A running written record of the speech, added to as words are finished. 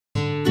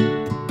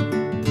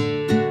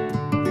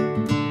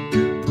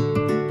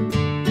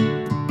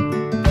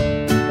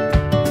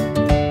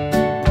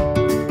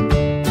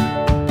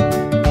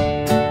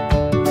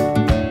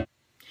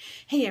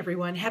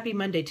everyone. Happy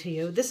Monday to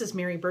you. This is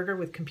Mary Berger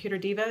with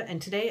ComputerDiva,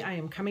 and today I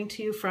am coming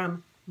to you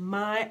from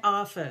my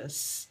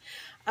office.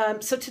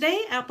 So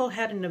today Apple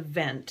had an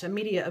event, a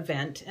media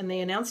event, and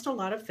they announced a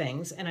lot of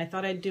things, and I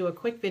thought I'd do a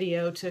quick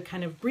video to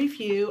kind of brief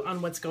you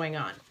on what's going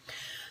on.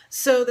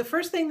 So the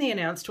first thing they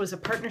announced was a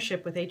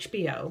partnership with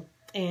HBO,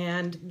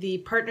 and the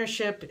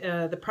partnership,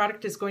 the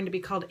product is going to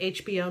be called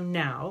HBO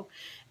Now,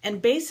 and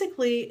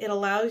basically it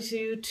allows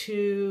you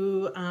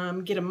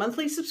to get a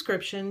monthly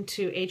subscription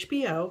to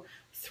HBO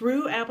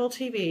through Apple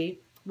TV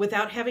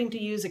without having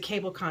to use a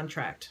cable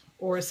contract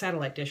or a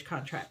satellite dish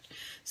contract.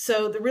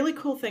 So the really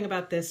cool thing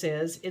about this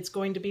is it's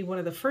going to be one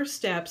of the first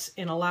steps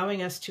in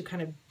allowing us to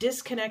kind of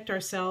disconnect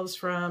ourselves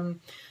from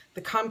the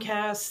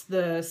Comcasts,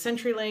 the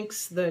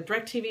CenturyLinks, the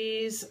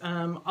DirecTVs,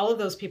 all of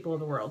those people in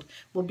the world.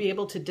 Will be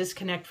able to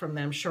disconnect from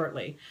them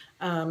shortly.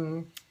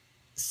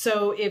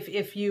 So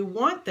if you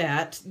want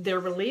that,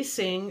 they're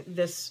releasing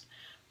this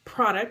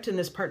product in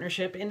this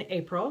partnership in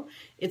April.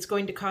 It's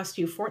going to cost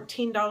you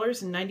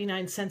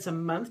 $14.99 a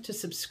month to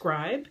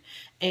subscribe,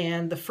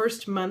 and the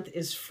first month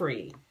is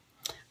free.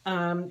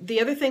 The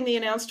other thing they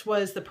announced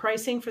was the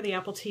pricing for the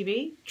Apple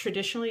TV.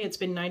 Traditionally, it's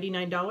been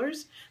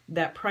 $99.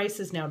 That price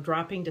is now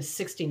dropping to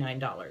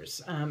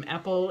 $69.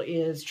 Apple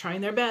is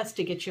trying their best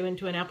to get you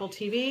into an Apple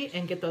TV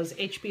and get those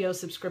HBO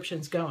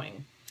subscriptions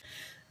going.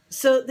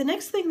 So the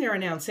next thing they're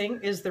announcing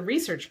is the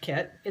Research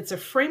Kit. It's a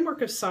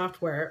framework of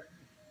software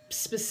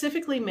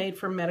specifically made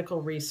for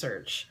medical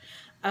research.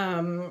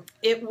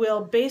 It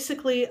will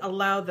basically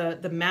allow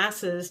the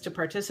masses to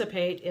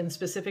participate in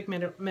specific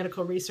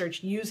medical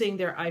research using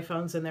their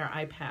iPhones and their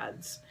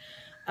iPads.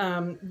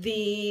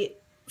 The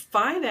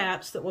 5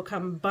 apps that will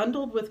come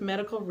bundled with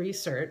medical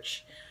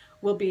research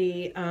will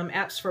be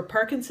apps for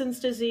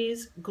Parkinson's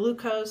disease,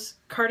 glucose,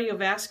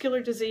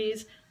 cardiovascular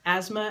disease,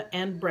 asthma,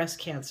 and breast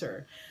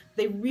cancer.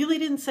 They really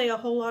didn't say a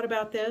whole lot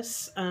about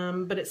this,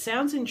 but it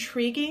sounds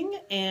intriguing,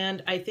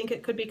 and I think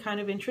it could be kind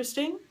of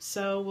interesting.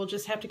 So we'll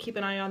just have to keep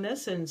an eye on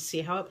this and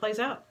see how it plays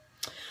out.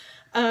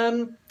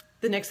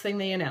 The next thing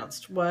they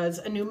announced was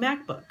a new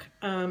MacBook.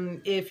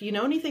 If you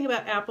know anything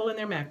about Apple and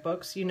their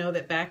MacBooks, you know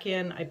that back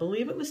in, I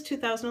believe it was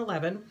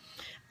 2011,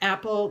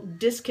 Apple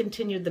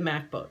discontinued the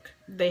MacBook.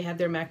 They had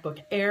their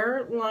MacBook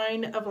Air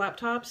line of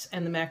laptops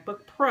and the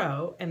MacBook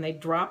Pro, and they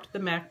dropped the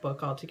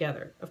MacBook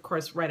altogether, of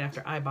course, right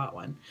after I bought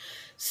one.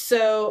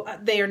 So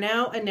they are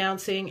now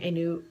announcing a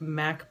new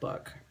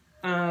MacBook.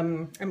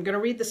 I'm going to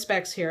read the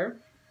specs here.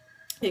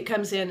 It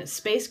comes in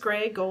space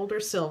gray, gold,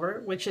 or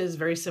silver, which is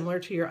very similar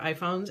to your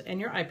iPhones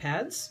and your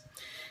iPads.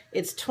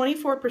 It's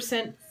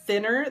 24%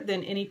 thinner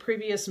than any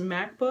previous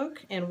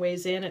MacBook and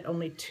weighs in at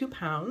only 2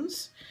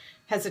 pounds.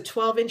 Has a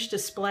 12-inch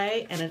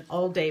display and an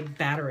all-day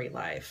battery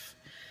life.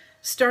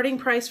 Starting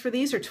price for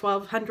these are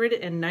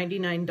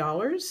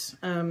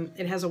 $1,299.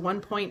 It has a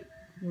 1.1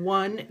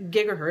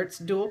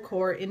 gigahertz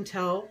dual-core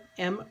Intel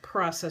M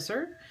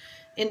processor,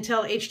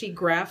 Intel HD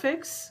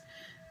graphics,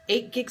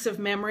 8 gigs of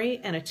memory,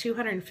 and a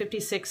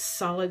 256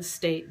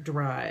 solid-state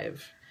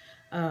drive.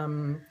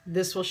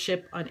 This will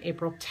ship on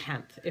April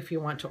 10th if you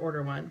want to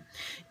order one.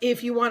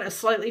 If you want a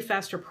slightly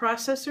faster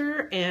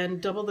processor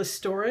and double the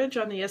storage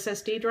on the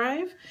SSD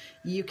drive,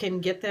 you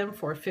can get them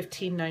for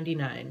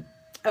 $15.99.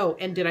 Oh,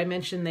 and did I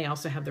mention they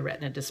also have the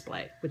Retina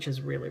display, which is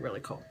really, really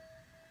cool.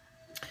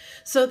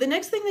 So the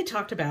next thing they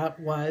talked about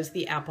was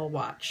the Apple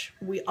Watch.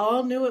 We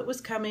all knew it was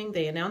coming.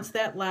 They announced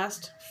that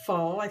last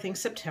fall, I think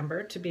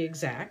September to be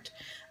exact.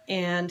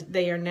 And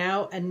they are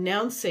now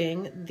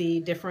announcing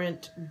the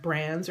different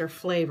brands or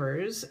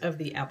flavors of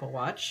the Apple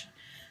Watch,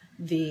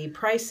 the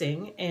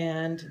pricing,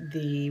 and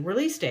the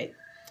release date.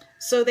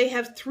 So they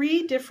have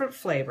 3 different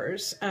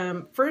flavors.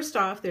 First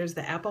off, there's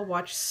the Apple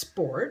Watch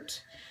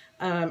Sport.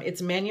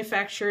 It's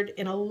manufactured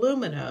in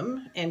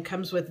aluminum and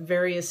comes with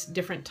various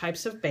different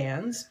types of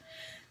bands.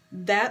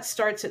 That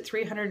starts at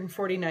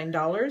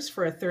 $349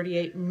 for a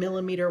 38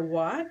 millimeter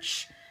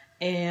watch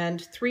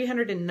and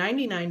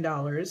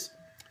 $399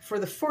 for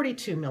the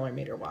 42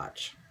 millimeter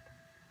watch.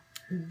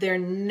 Their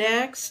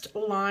next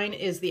line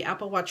is the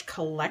Apple Watch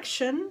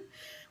Collection,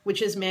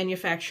 which is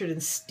manufactured in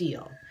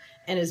steel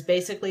and is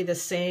basically the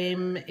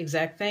same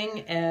exact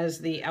thing as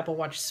the Apple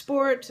Watch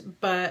Sport,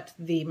 but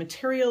the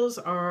materials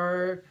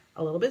are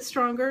a little bit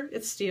stronger.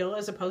 It's steel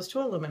as opposed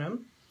to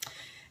aluminum.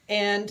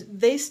 And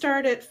they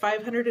start at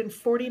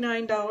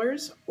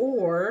 $549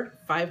 or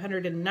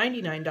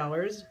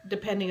 $599,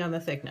 depending on the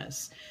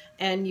thickness.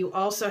 And you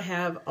also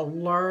have a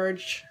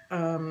large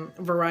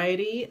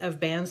variety of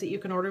bands that you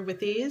can order with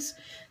these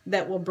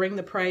that will bring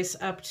the price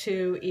up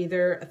to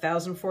either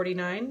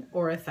 $1,049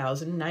 or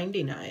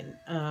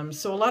 $1,099.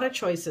 So a lot of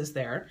choices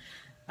there.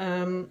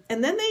 And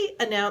then they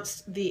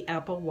announced the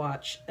Apple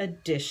Watch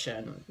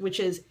Edition,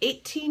 which is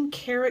 18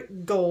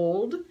 karat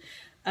gold,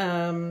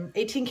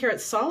 18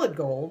 karat solid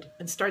gold,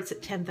 and starts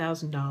at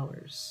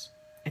 $10,000.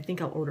 I think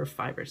I'll order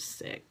 5 or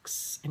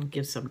 6 and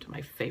give some to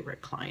my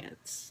favorite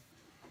clients.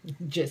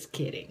 Just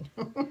kidding.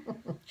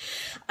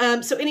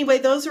 So anyway,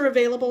 those are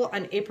available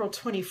on April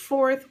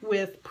 24th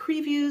with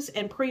previews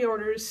and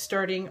pre-orders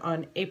starting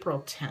on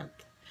April 10th.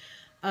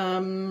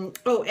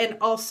 Oh, and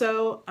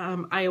also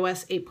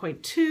iOS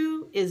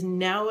 8.2 is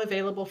now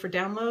available for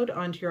download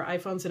onto your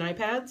iPhones and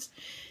iPads.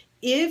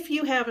 If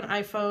you have an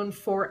iPhone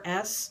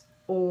 4S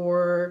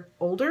or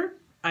older,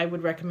 I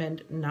would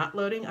recommend not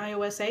loading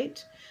iOS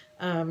 8.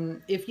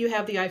 If you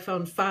have the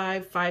iPhone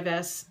 5,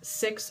 5S,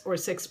 6, or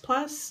 6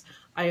 Plus,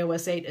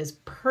 iOS 8 is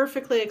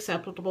perfectly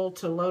acceptable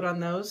to load on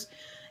those.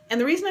 And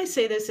the reason I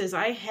say this is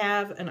I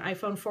have an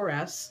iPhone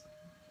 4S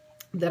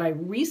that I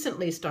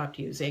recently stopped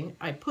using.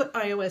 I put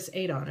iOS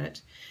 8 on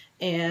it,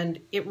 and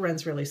it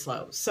runs really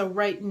slow. So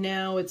right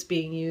now it's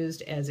being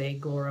used as a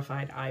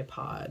glorified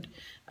iPod,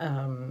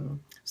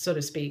 so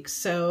to speak.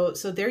 So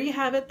there you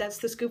have it. That's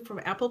the scoop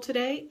from Apple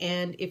today.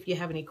 And if you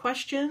have any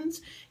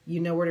questions, you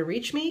know where to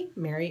reach me,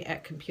 Mary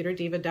at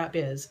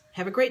ComputerDiva.biz.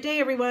 Have a great day,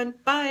 everyone.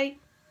 Bye.